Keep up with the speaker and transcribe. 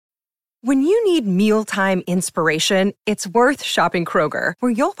When you need mealtime inspiration, it's worth shopping Kroger,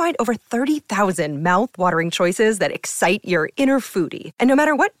 where you'll find over 30,000 mouth-watering choices that excite your inner foodie. And no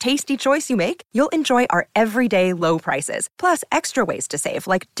matter what tasty choice you make, you'll enjoy our everyday low prices, plus extra ways to save,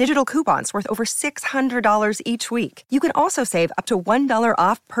 like digital coupons worth over $600 each week. You can also save up to $1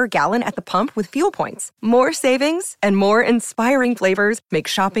 off per gallon at the pump with fuel points. More savings and more inspiring flavors make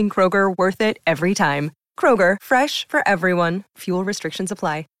shopping Kroger worth it every time. Kroger, fresh for everyone. Fuel restrictions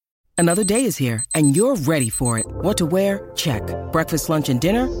apply. Another day is here, and you're ready for it. What to wear? Check. Breakfast, lunch, and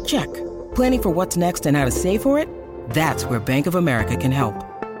dinner? Check. Planning for what's next and how to save for it? That's where Bank of America can help.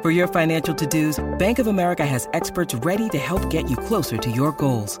 For your financial to-dos, Bank of America has experts ready to help get you closer to your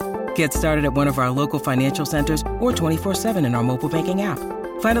goals. Get started at one of our local financial centers or 24/7 in our mobile banking app.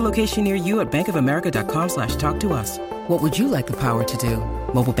 Find a location near you at bankofamerica.com/talktous. What would you like the power to do?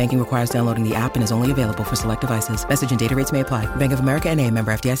 Mobile banking requires downloading the app and is only available for select devices. Message and data rates may apply. Bank of America N.A.,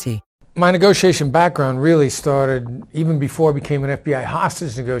 member FDIC. My negotiation background really started even before I became an FBI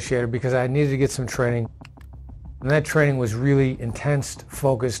hostage negotiator, because I needed to get some training. And that training was really intense,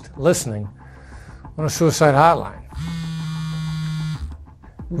 focused listening on a suicide hotline.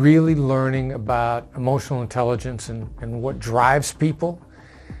 Really learning about emotional intelligence and what drives people,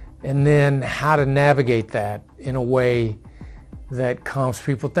 and then how to navigate that in a way that calms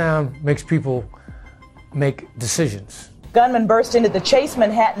people down, makes people make decisions. Gunmen burst into the Chase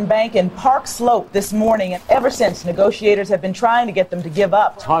Manhattan Bank in Park Slope this morning, and ever since, negotiators have been trying to get them to give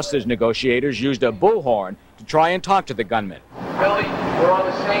up. Hostage negotiators used a bullhorn to try and talk to the gunmen. Billy, we're on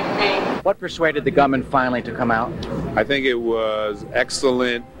the same team. What persuaded the gunmen finally to come out? I think it was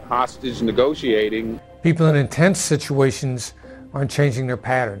excellent hostage negotiating. People in intense situations aren't changing their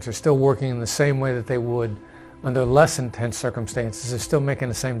patterns. They're still working in the same way that they would under less intense circumstances. They're still making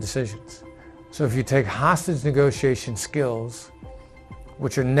the same decisions. So if you take hostage negotiation skills,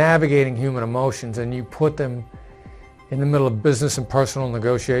 which are navigating human emotions, and you put them in the middle of business and personal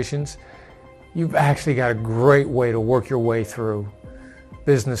negotiations, you've actually got a great way to work your way through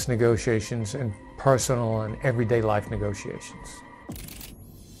business negotiations and personal and everyday life negotiations.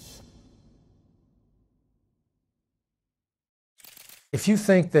 If you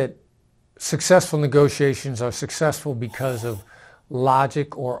think that successful negotiations are successful because of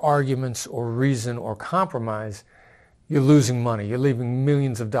logic or arguments or reason or compromise, you're losing money. You're leaving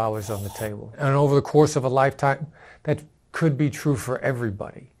millions of dollars on the table. And over the course of a lifetime, that could be true for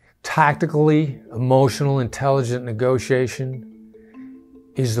everybody. Tactically, emotional, intelligent negotiation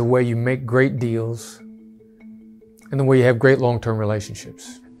is the way you make great deals and the way you have great long-term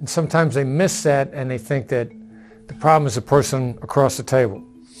relationships. And sometimes they miss that, and they think that the problem is the person across the table.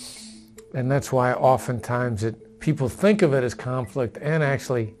 And that's why oftentimes people think of it as conflict and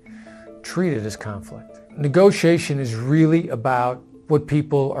actually treat it as conflict. Negotiation is really about what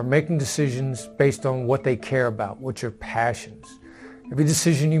people are making decisions based on what they care about, what's your passions. Every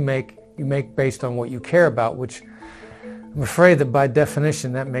decision you make based on what you care about, which I'm afraid that by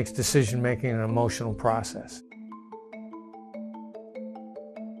definition that makes decision making an emotional process.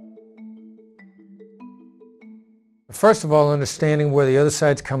 First of all, understanding where the other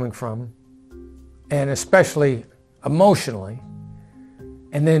side's coming from, and especially emotionally,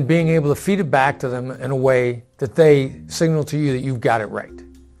 and then being able to feed it back to them in a way that they signal to you that you've got it right.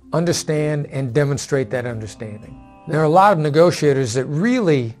 Understand and demonstrate that understanding. There are a lot of negotiators that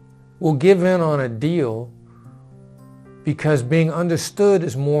really will give in on a deal because being understood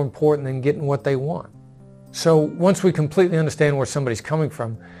is more important than getting what they want. So once we completely understand where somebody's coming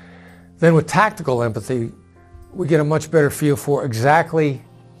from, then with tactical empathy, we get a much better feel for exactly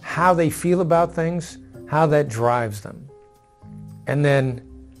how they feel about things, how that drives them, and then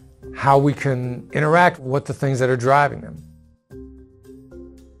how we can interact with the things that are driving them.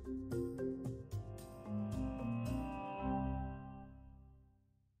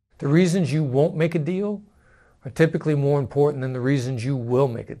 The reasons you won't make a deal are typically more important than the reasons you will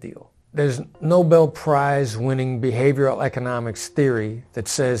make a deal. There's Nobel Prize winning behavioral economics theory that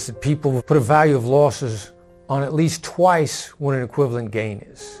says that people put a value of losses on at least twice what an equivalent gain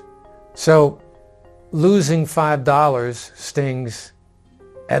is. So losing $5 stings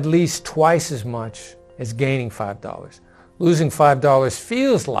at least twice as much as gaining $5. Losing $5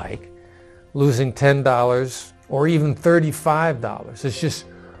 feels like losing $10 or even $35. It's just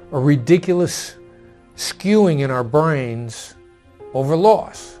a ridiculous skewing in our brains over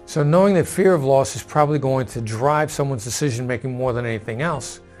loss. So knowing that fear of loss is probably going to drive someone's decision making more than anything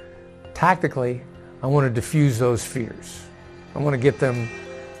else, tactically, I want to diffuse those fears. I want to get them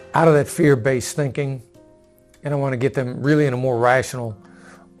out of that fear-based thinking, and I want to get them really in a more rational,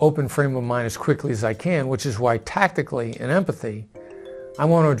 open frame of mind as quickly as I can, which is why tactically in empathy, I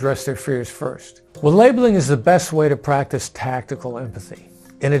want to address their fears first. Well, labeling is the best way to practice tactical empathy.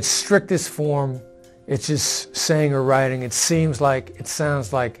 In its strictest form, it's just saying or writing, it seems like, it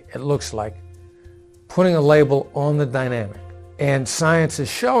sounds like, it looks like, putting a label on the dynamic. And science is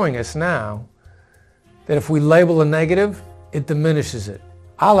showing us now that if we label a negative, it diminishes it.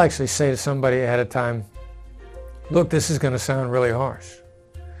 I'll actually say to somebody ahead of time, look, this is going to sound really harsh.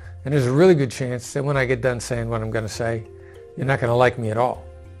 And there's a really good chance that when I get done saying what I'm going to say, you're not going to like me at all.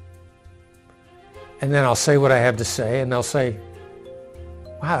 And then I'll say what I have to say, and they'll say,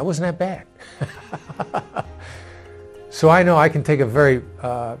 wow, that wasn't that bad. So I know I can take a very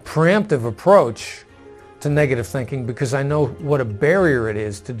preemptive approach to negative thinking because I know what a barrier it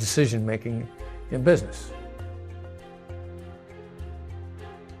is to decision making in business.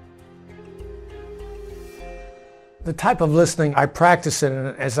 The type of listening I practice it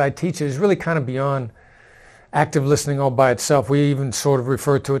and as I teach it is really kind of beyond active listening all by itself. We even sort of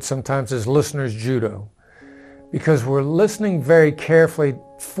refer to it sometimes as listener's judo, because we're listening very carefully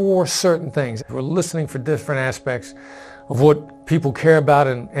for certain things. We're listening for different aspects of what people care about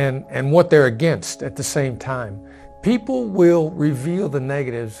and what they're against at the same time. People will reveal the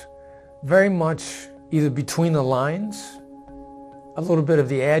negatives very much either between the lines, a little bit of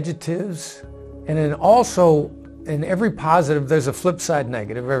the adjectives, and then also in every positive there's a flip side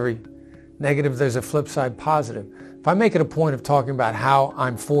negative. Every negative there's a flip side positive. If I make it a point of talking about how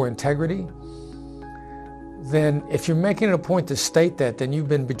I'm for integrity, then if you're making it a point to state that, then you've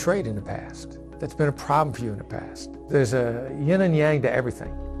been betrayed in the past. That's been a problem for you in the past. There's a yin and yang to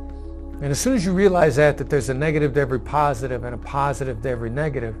everything. And as soon as you realize that there's a negative to every positive and a positive to every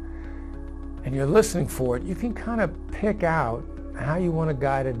negative, and you're listening for it, you can kind of pick out how you want to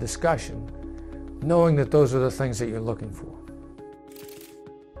guide a discussion, knowing that those are the things that you're looking for.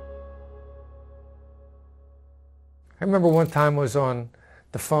 I remember one time I was on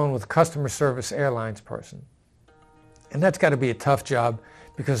the phone with a customer service airlines person. And that's got to be a tough job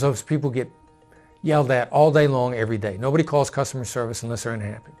because those people get yelled at all day long, every day. Nobody calls customer service unless they're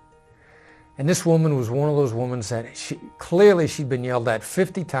unhappy. And this woman was one of those women that she'd been yelled at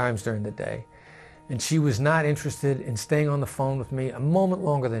 50 times during the day. And she was not interested in staying on the phone with me a moment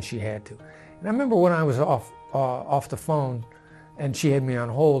longer than she had to. And I remember when I was off the phone and she had me on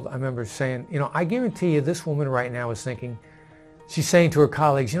hold, I remember saying, I guarantee you this woman right now is thinking, she's saying to her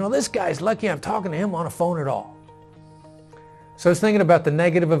colleagues, this guy's lucky I'm talking to him on a phone at all. So I was thinking about the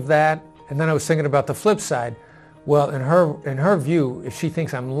negative of that, and then I was thinking about the flip side. Well, in her view, if she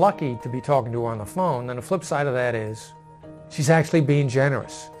thinks I'm lucky to be talking to her on the phone, then the flip side of that is she's actually being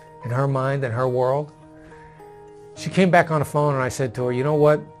generous in her mind and her world. She came back on the phone and I said to her, you know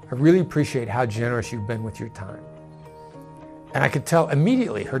what? I really appreciate how generous you've been with your time. And I could tell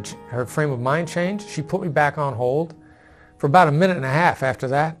immediately her frame of mind changed. She put me back on hold for about a minute and a half after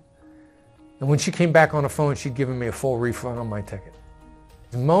that. And when she came back on the phone, she'd given me a full refund on my ticket.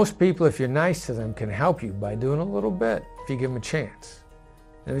 Most people, if you're nice to them, can help you by doing a little bit if you give them a chance.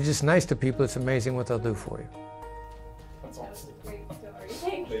 And if you're just nice to people, it's amazing what they'll do for you. That's awesome. That's a great story.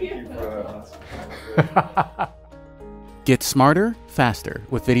 Thank you for that. Get smarter, faster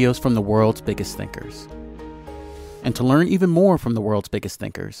with videos from the world's biggest thinkers. And to learn even more from the world's biggest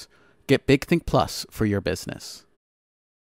thinkers, get Big Think Plus for your business.